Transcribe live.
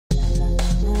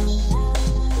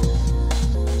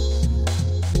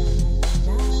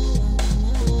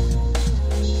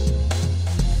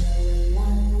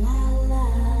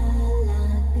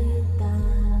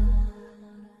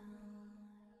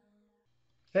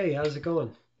Hey, how's it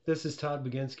going? This is Todd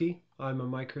Baginski. I'm a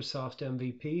Microsoft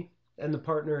MVP and the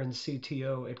partner and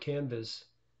CTO at Canvas.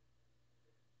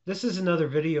 This is another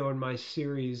video in my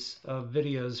series of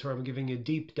videos where I'm giving you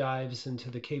deep dives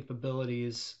into the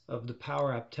capabilities of the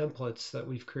PowerApp templates that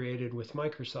we've created with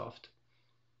Microsoft.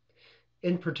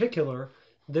 In particular,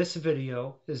 this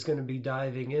video is going to be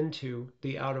diving into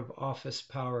the out-of-office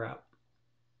PowerApp.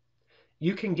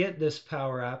 You can get this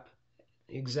PowerApp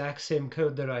exact same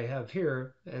code that I have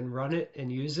here and run it and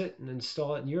use it and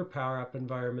install it in your PowerApp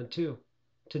environment too.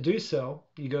 To do so,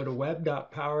 you go to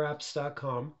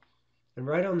web.powerapps.com and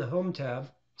right on the Home tab,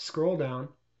 scroll down,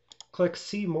 click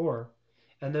See More,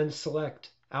 and then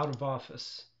select Out of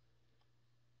Office.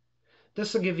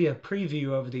 This will give you a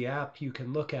preview of the app you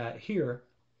can look at here,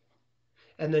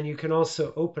 and then you can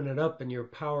also open it up in your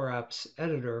PowerApps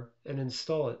editor and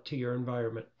install it to your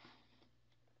environment.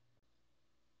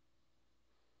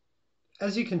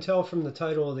 As you can tell from the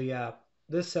title of the app,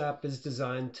 this app is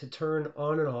designed to turn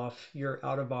on and off your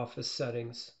out-of-office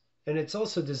settings. And it's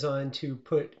also designed to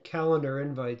put calendar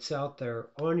invites out there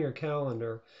on your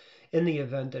calendar in the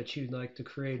event that you'd like to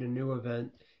create a new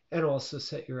event and also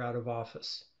set your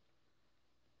out-of-office.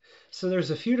 So there's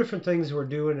a few different things we're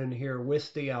doing in here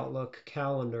with the Outlook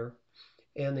calendar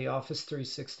and the Office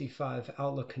 365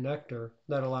 Outlook connector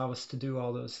that allow us to do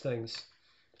all those things.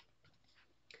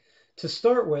 To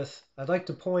start with, I'd like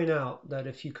to point out that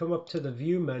if you come up to the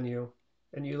View menu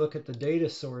and you look at the data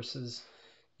sources,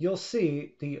 you'll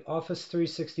see the Office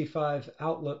 365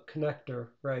 Outlook connector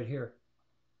right here.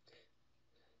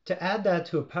 To add that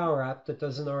to a Power App that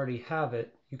doesn't already have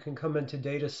it, you can come into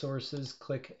Data Sources,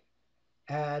 click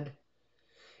Add,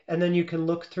 and then you can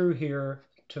look through here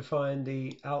to find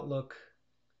the Outlook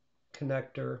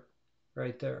connector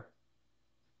right there.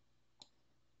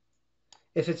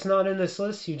 If it's not in this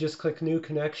list, you just click New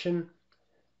Connection,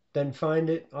 then find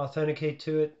it, authenticate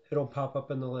to it, it'll pop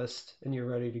up in the list, and you're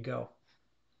ready to go.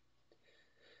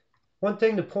 One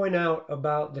thing to point out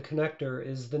about the connector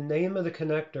is the name of the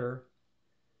connector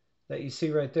that you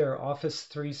see right there, Office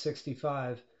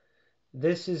 365.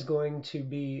 This is going to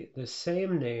be the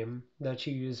same name that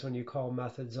you use when you call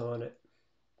methods on it.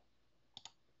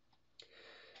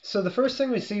 So the first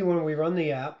thing we see when we run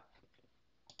the app,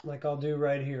 like I'll do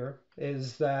right here,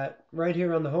 is that right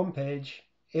here on the home page,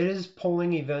 it is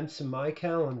pulling events in my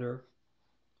calendar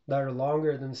that are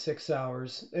longer than 6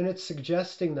 hours, and it's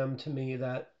suggesting them to me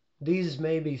that these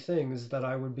may be things that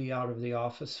I would be out of the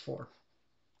office for.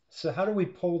 So how do we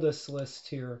pull this list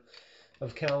here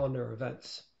of calendar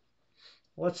events?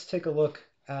 Let's take a look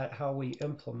at how we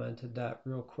implemented that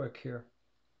real quick here.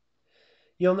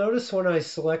 You'll notice when I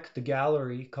select the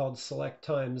gallery called Select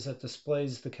Times that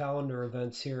displays the calendar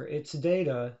events here, its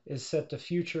data is set to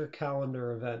future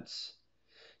calendar events.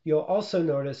 You'll also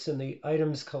notice in the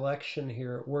items collection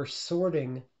here, we're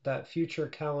sorting that future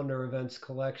calendar events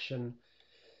collection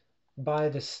by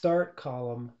the start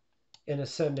column in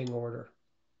ascending order.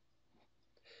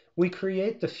 We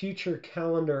create the future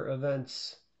calendar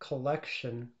events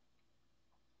collection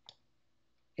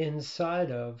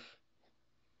inside of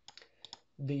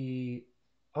the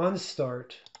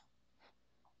onStart,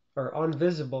 or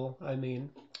onVisible,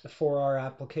 for our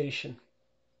application.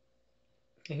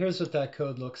 Here's what that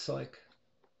code looks like.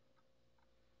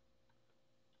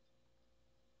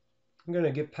 I'm going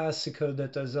to get past the code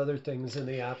that does other things in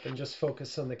the app and just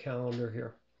focus on the calendar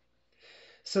here.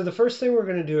 So the first thing we're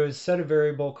going to do is set a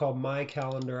variable called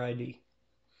myCalendarID.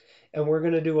 And we're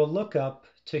going to do a lookup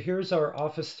to here's our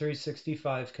Office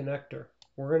 365 connector.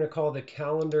 We're going to call the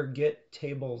calendar get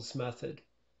tables method.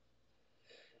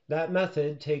 That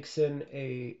method takes in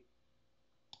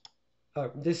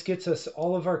this gets us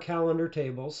all of our calendar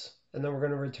tables, and then we're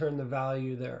going to return the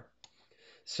value there.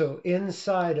 So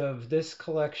inside of this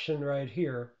collection right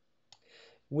here,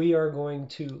 we are going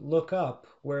to look up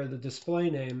where the display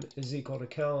name is equal to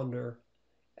calendar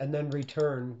and then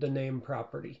return the name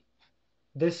property.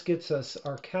 This gets us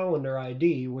our calendar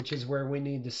ID, which is where we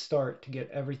need to start to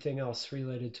get everything else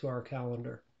related to our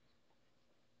calendar.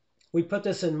 We put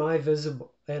this in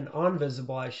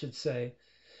onVisible, I should say,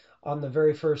 on the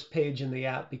very first page in the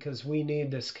app because we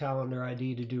need this calendar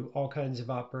ID to do all kinds of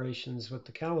operations with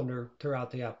the calendar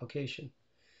throughout the application.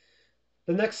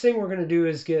 The next thing we're going to do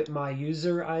is get my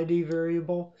user ID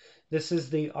variable. This is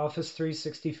the Office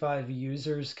 365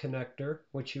 users connector,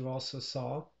 which you also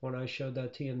saw when I showed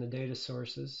that to you in the data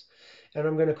sources. And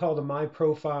I'm going to call the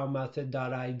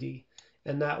myProfileMethod.id,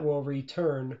 and that will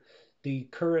return the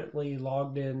currently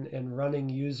logged in and running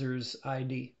user's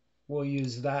ID. We'll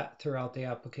use that throughout the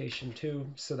application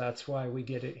too, so that's why we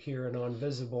get it here and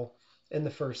onVisible in the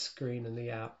first screen in the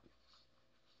app.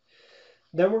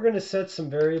 Then we're going to set some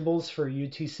variables for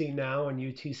UTC now and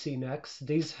UTC next.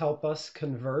 These help us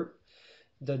convert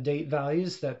the date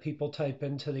values that people type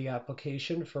into the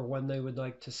application for when they would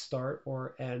like to start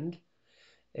or end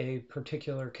a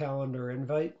particular calendar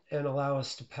invite and allow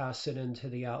us to pass it into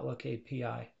the Outlook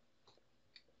API.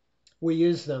 We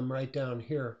use them right down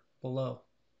here below.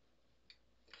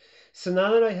 So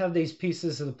now that I have these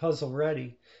pieces of the puzzle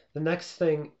ready, the next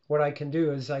thing what I can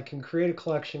do is I can create a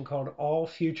collection called All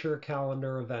Future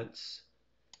Calendar Events.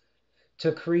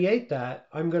 To create that,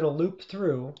 I'm going to loop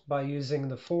through by using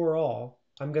the for all.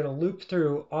 I'm going to loop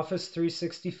through Office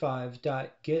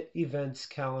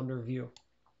 365.getEventsCalendarView.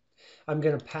 I'm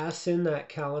going to pass in that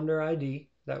calendar ID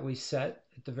that we set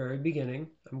at the very beginning.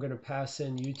 I'm going to pass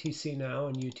in UTC now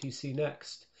and UTC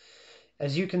next.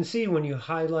 As you can see, when you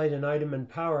highlight an item in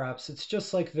PowerApps, it's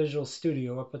just like Visual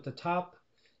Studio. Up at the top,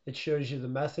 it shows you the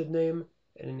method name,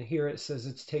 and here it says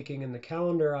it's taking in the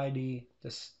calendar ID,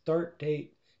 the start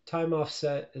date, time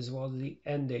offset, as well as the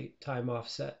end date time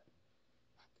offset.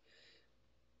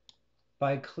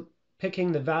 By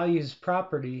picking the values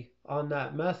property on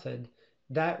that method,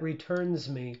 that returns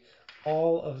me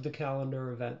all of the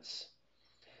calendar events.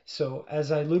 So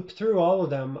as I loop through all of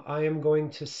them, I am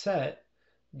going to set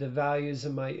the values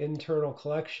in my internal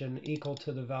collection equal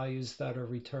to the values that are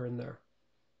returned there.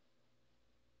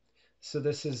 So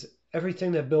this is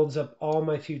everything that builds up all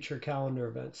my future calendar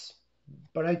events.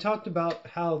 But I talked about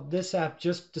how this app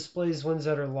just displays ones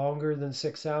that are longer than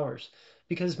 6 hours,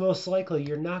 because most likely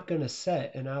you're not going to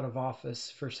set an out of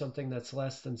office for something that's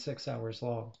less than 6 hours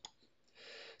long.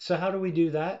 So how do we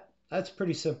do that? That's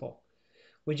pretty simple.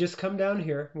 We just come down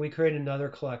here and we create another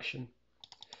collection.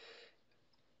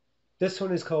 This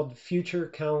one is called Future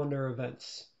Calendar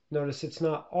Events. Notice it's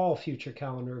not all future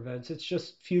calendar events, it's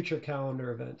just future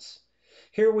calendar events.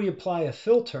 Here we apply a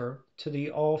filter to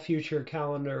the All Future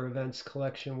Calendar Events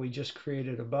collection we just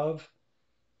created above.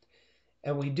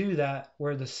 And we do that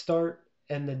where the start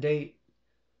and the date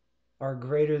are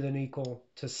greater than equal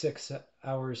to 6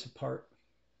 hours apart.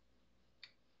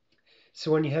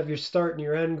 So when you have your start and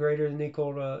your end greater than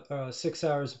equal to 6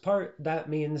 hours apart, that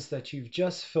means that you've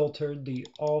just filtered the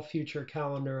all future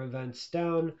calendar events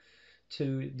down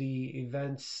to the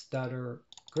events that are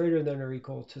greater than or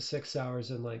equal to 6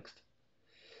 hours in length.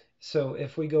 So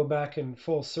if we go back in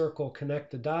full circle, connect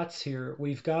the dots here,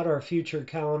 we've got our future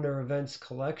calendar events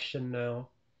collection now.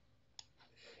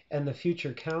 And the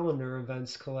future calendar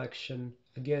events collection,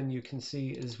 again, you can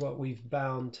see is what we've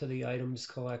bound to the items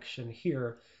collection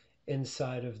here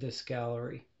inside of this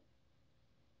gallery.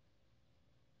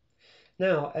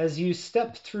 Now, as you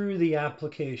step through the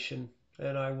application,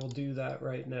 and I will do that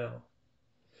right now,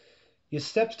 you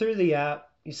step through the app,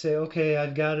 you say, okay,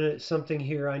 I've got something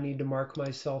here I need to mark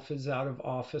myself as out of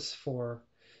office for.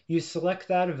 You select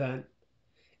that event.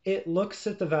 It looks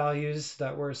at the values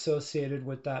that were associated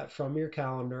with that from your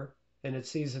calendar, and it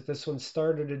sees that this one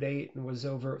started at 8 and was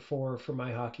over at 4 for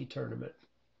my hockey tournament.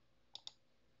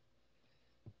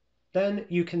 Then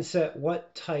you can set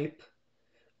what type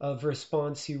of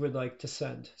response you would like to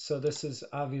send. So this is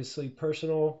obviously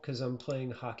personal because I'm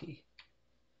playing hockey.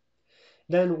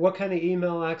 Then what kind of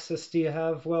email access do you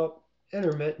have? Well,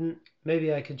 intermittent.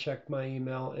 Maybe I could check my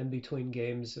email in between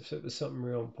games if it was something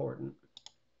real important.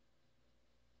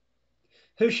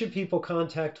 Who should people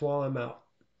contact while I'm out?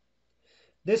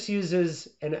 This uses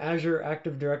an Azure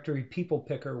Active Directory people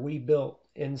picker we built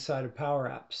inside of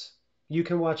PowerApps. You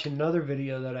can watch another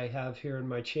video that I have here in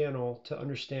my channel to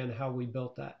understand how we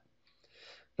built that.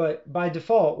 But by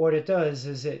default, what it does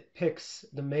is it picks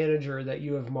the manager that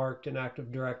you have marked in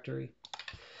Active Directory.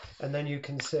 And then you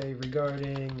can say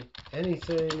regarding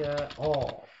anything at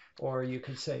all, or you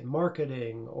could say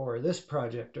marketing, or this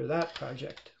project, or that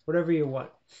project, whatever you want.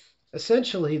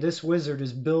 Essentially, this wizard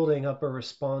is building up a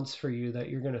response for you that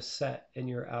you're going to set in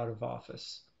your out of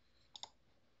office.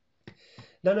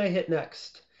 Then I hit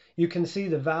next. You can see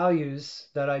the values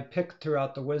that I picked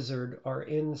throughout the wizard are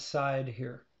inside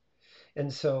here.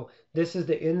 And so this is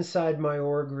the inside my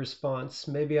org response.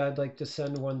 Maybe I'd like to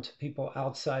send one to people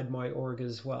outside my org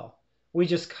as well. We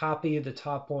just copy the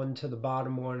top one to the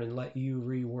bottom one and let you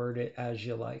reword it as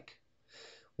you like.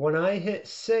 When I hit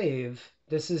save,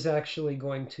 this is actually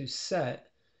going to set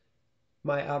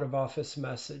my out of office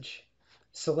message.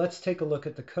 So let's take a look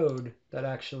at the code that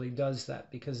actually does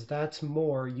that, because that's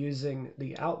more using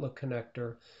the Outlook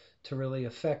connector to really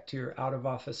affect your out of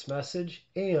office message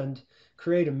and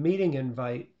create a meeting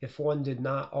invite if one did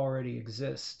not already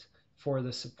exist for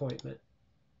this appointment.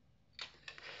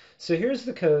 So here's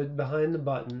the code behind the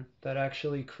button that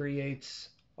actually creates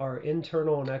our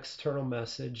internal and external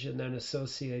message and then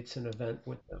associates an event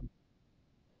with them.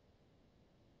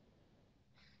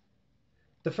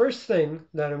 The first thing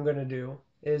that I'm going to do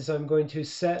is I'm going to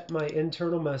set my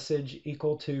internal message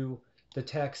equal to the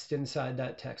text inside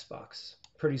that text box.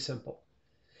 Pretty simple.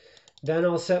 Then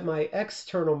I'll set my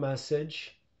external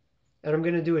message, and I'm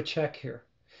going to do a check here.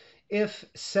 If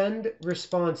send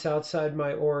response outside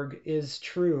my org is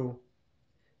true,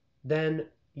 then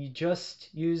you just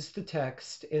use the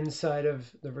text inside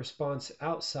of the response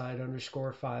outside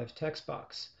 _5 text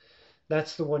box.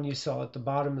 That's the one you saw at the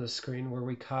bottom of the screen where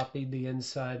we copied the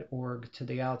inside org to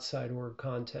the outside org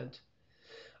content.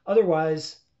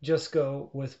 Otherwise, just go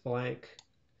with blank.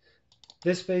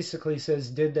 This basically says,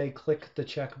 did they click the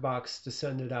checkbox to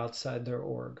send it outside their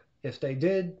org? If they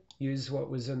did, use what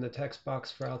was in the text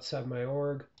box for outside my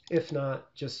org. If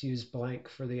not, just use blank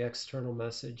for the external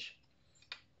message.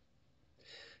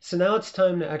 So now it's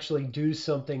time to actually do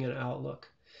something in Outlook.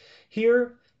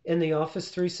 Here in the Office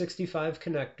 365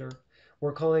 connector,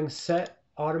 we're calling Set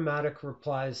Automatic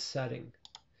Replies Setting.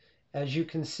 As you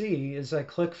can see, as I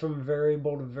click from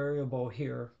variable to variable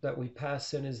here that we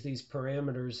pass in as these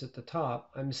parameters at the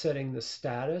top, I'm setting the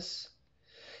status,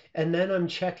 and then I'm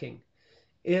checking.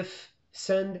 If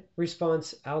send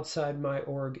response outside my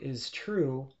org is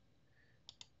true,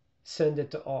 send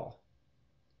it to all.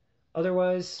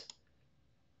 Otherwise,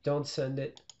 don't send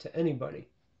it to anybody.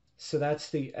 So that's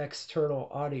the external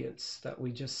audience that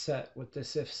we just set with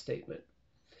this if statement.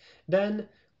 Then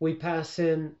we pass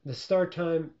in the start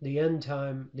time, the end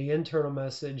time, the internal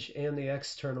message, and the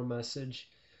external message.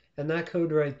 And that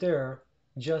code right there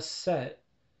just set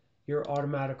your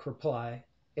automatic reply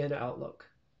in Outlook.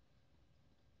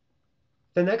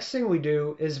 The next thing we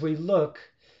do is we look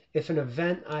if an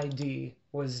event ID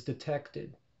was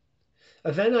detected.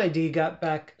 Event ID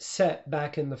got set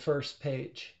back in the first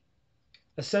page.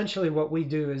 Essentially what we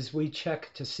do is we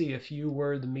check to see if you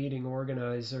were the meeting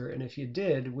organizer, and if you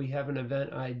did, we have an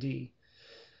event ID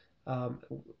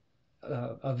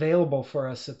available for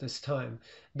us at this time.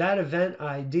 That event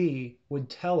ID would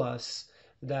tell us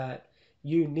that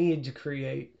you need to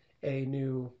create a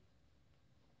new,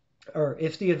 or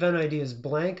if the event ID is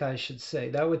blank, I should say,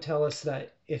 that would tell us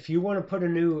that if you want to put a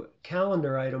new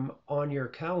calendar item on your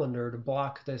calendar to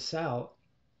block this out,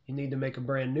 you need to make a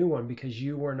brand new one because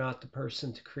you were not the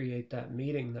person to create that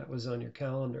meeting that was on your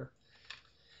calendar.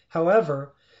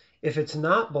 However, if it's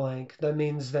not blank, that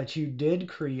means that you did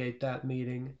create that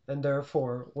meeting, and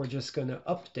therefore we're just going to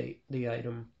update the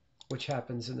item, which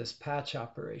happens in this patch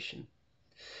operation.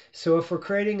 So if we're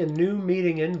creating a new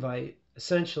meeting invite,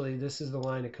 essentially this is the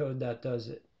line of code that does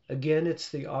it. Again, it's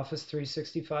the Office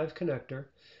 365 connector.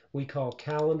 We call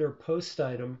calendar post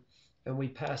item, and we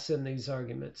pass in these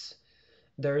arguments.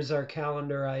 There's our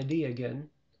calendar ID again.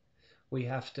 We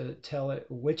have to tell it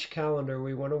which calendar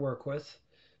we want to work with,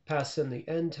 pass in the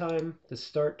end time, the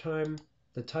start time,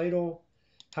 the title,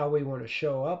 how we want to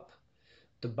show up,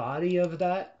 the body of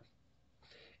that,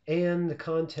 and the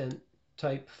content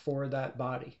type for that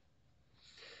body.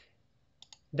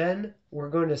 Then we're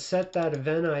going to set that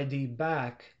event ID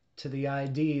back to the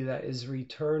ID that is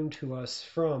returned to us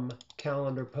from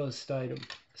calendar post item.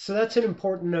 So that's an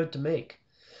important note to make.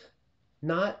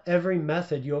 Not every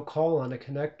method you'll call on a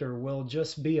connector will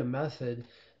just be a method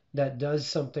that does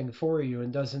something for you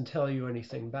and doesn't tell you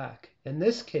anything back. In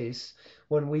this case,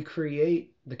 when we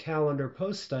create the calendar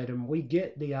post item, we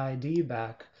get the ID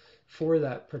back for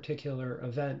that particular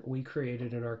event we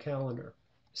created in our calendar.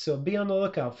 So be on the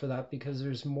lookout for that, because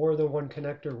there's more than one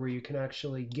connector where you can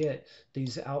actually get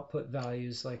these output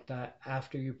values like that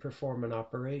after you perform an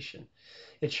operation.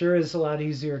 It sure is a lot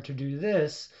easier to do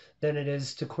this than it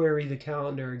is to query the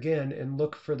calendar again and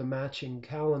look for the matching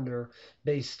calendar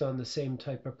based on the same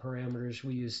type of parameters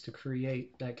we used to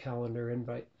create that calendar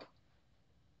invite.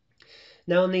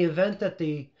 Now, in the event that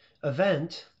the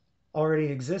event already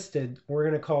existed, we're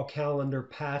going to call calendar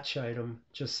patch item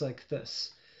just like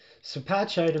this. So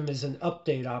patch item is an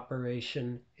update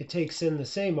operation. It takes in the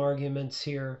same arguments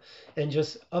here and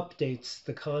just updates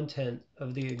the content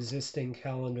of the existing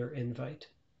calendar invite.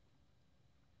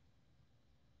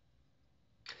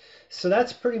 So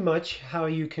that's pretty much how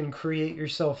you can create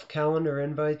yourself calendar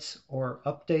invites or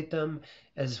update them,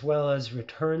 as well as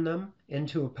return them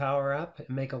into a PowerApp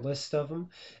and make a list of them,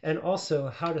 and also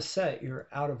how to set your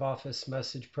out-of-office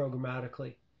message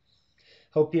programmatically.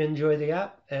 Hope you enjoy the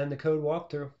app and the code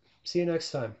walkthrough. See you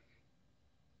next time.